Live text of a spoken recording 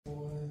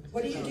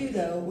What do you do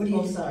though? What do you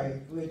Oh, do?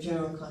 sorry. We're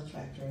general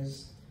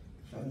contractors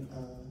from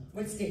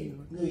What state?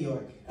 New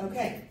York.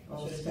 Okay.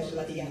 All Should have told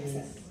about the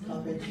accent.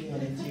 carpentry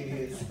and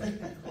interiors.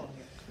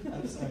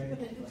 I'm sorry.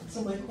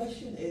 So my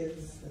question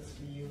is, that's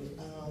for you.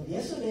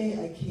 Yesterday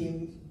I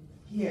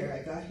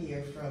got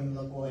here from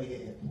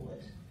LaGuardia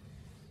Airport,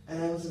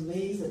 and I was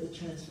amazed at the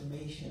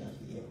transformation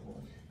of the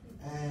airport.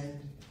 And,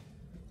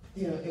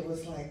 you know, it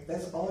was like,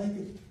 that's all I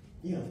could,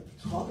 you know,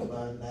 talk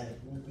about that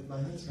with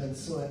my husband.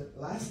 So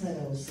last night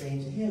I was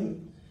saying to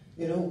him,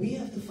 you know, we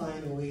have to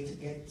find a way to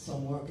get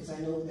some work, because I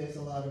know there's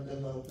a lot of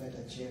development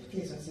at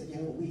JFK. So I said, you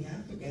know, we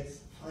have to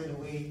find a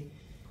way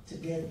to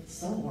get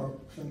some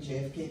work from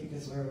JFK,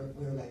 because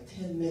we're like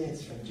 10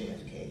 minutes from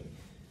JFK.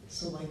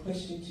 So my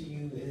question to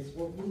you is,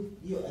 what would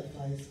your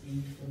advice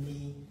be for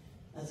me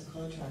as a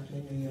contractor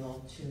in New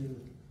York to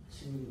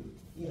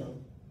you know,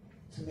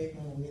 to make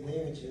my way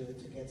there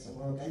to get some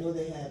work? I know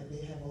they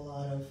have a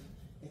lot of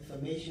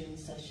information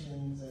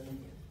sessions, and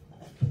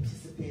I've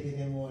participated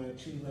in one or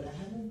two, but I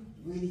haven't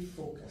really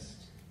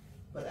focused.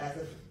 But as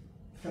of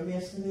from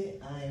yesterday,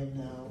 I am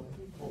now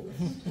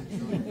focused.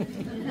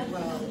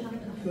 Well,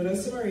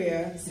 kudos to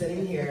Maria,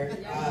 sitting here,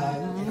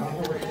 and all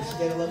her work that she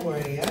did at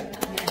LaGuardia,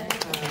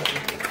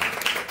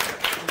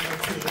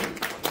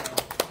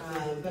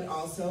 but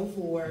also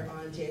for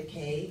on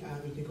JFK,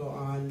 you could go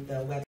on the website.